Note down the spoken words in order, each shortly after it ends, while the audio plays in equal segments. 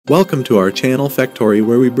Welcome to our channel Fact-ori,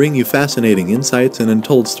 where we bring you fascinating insights and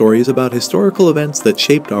untold stories about historical events that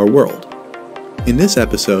shaped our world. In this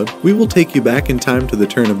episode, we will take you back in time to the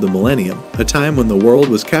turn of the millennium, a time when the world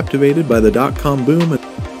was captivated by the dot-com boom.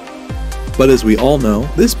 But as we all know,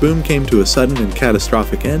 this boom came to a sudden and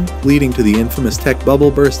catastrophic end, leading to the infamous tech bubble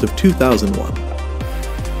burst of 2001.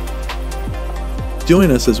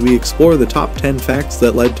 Join us as we explore the top 10 facts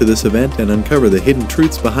that led to this event and uncover the hidden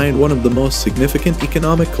truths behind one of the most significant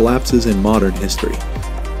economic collapses in modern history.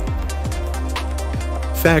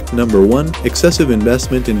 Fact number 1: Excessive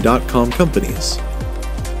investment in dot-com companies.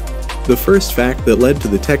 The first fact that led to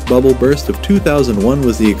the tech bubble burst of 2001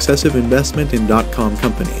 was the excessive investment in dot-com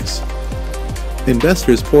companies.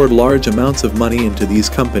 Investors poured large amounts of money into these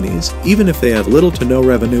companies, even if they had little to no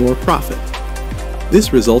revenue or profit.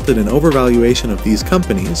 This resulted in overvaluation of these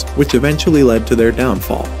companies, which eventually led to their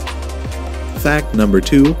downfall. Fact number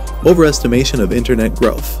 2: Overestimation of internet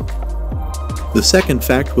growth. The second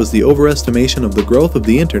fact was the overestimation of the growth of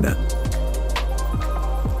the internet.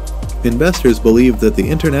 Investors believed that the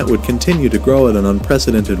internet would continue to grow at an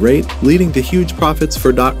unprecedented rate, leading to huge profits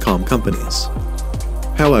for dot-com companies.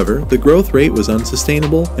 However, the growth rate was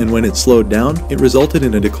unsustainable, and when it slowed down, it resulted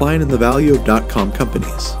in a decline in the value of dot-com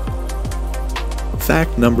companies.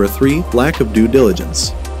 Fact number 3: Lack of due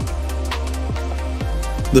diligence.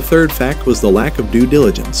 The third fact was the lack of due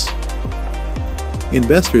diligence.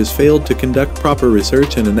 Investors failed to conduct proper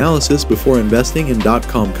research and analysis before investing in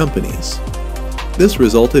dot-com companies. This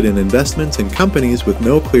resulted in investments in companies with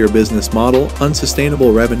no clear business model,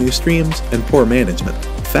 unsustainable revenue streams, and poor management.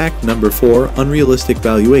 Fact number 4: Unrealistic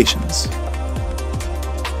valuations.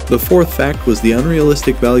 The fourth fact was the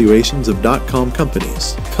unrealistic valuations of dot-com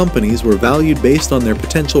companies. Companies were valued based on their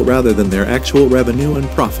potential rather than their actual revenue and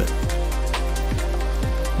profit.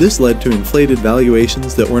 This led to inflated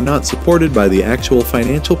valuations that were not supported by the actual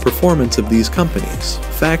financial performance of these companies.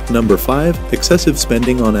 Fact number 5: Excessive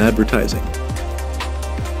spending on advertising.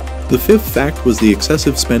 The fifth fact was the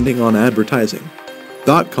excessive spending on advertising.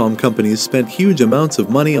 Dot-com companies spent huge amounts of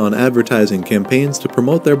money on advertising campaigns to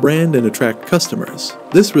promote their brand and attract customers.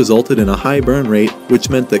 This resulted in a high burn rate, which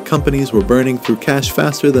meant that companies were burning through cash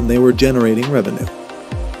faster than they were generating revenue.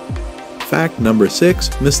 Fact number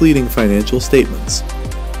 6: Misleading financial statements.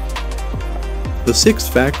 The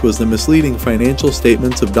sixth fact was the misleading financial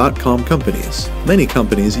statements of dot-com companies. Many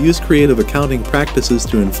companies use creative accounting practices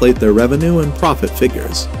to inflate their revenue and profit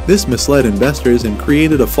figures. This misled investors and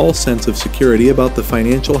created a false sense of security about the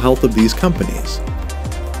financial health of these companies.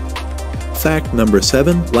 Fact number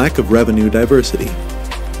 7: Lack of revenue diversity.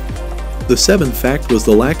 The seventh fact was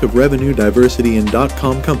the lack of revenue diversity in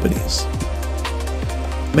dot-com companies.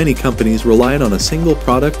 Many companies relied on a single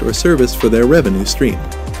product or service for their revenue stream.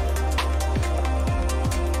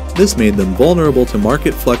 This made them vulnerable to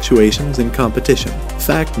market fluctuations and competition.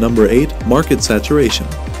 Fact number 8: Market saturation.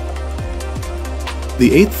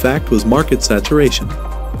 The eighth fact was market saturation.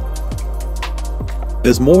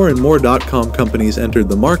 As more and more dot-com companies entered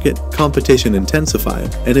the market, competition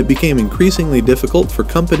intensified, and it became increasingly difficult for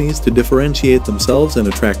companies to differentiate themselves and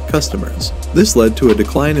attract customers. This led to a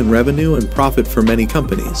decline in revenue and profit for many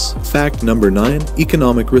companies. Fact number 9: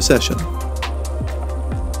 Economic recession.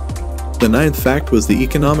 The ninth fact was the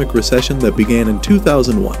economic recession that began in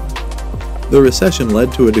 2001. The recession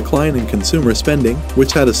led to a decline in consumer spending,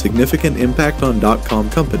 which had a significant impact on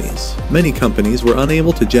dot-com companies. Many companies were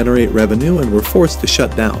unable to generate revenue and were forced to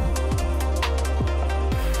shut down.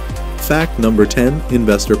 Fact number 10: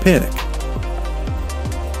 Investor panic.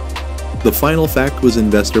 The final fact was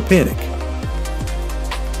investor panic.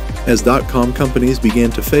 As dot-com companies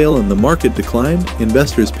began to fail and the market declined,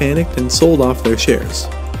 investors panicked and sold off their shares.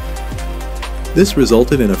 This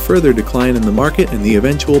resulted in a further decline in the market and the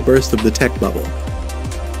eventual burst of the tech bubble.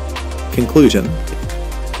 Conclusion.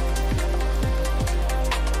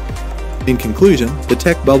 In conclusion, the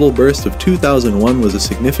tech bubble burst of 2001 was a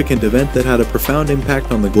significant event that had a profound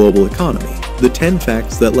impact on the global economy. The 10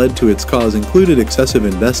 facts that led to its cause included excessive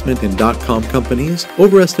investment in dot-com companies,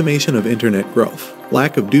 overestimation of internet growth,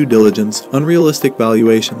 lack of due diligence, unrealistic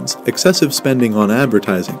valuations, excessive spending on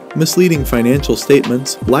advertising, misleading financial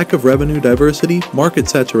statements, lack of revenue diversity, market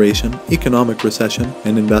saturation, economic recession,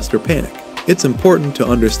 and investor panic. It's important to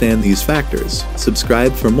understand these factors.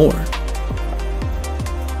 Subscribe for more.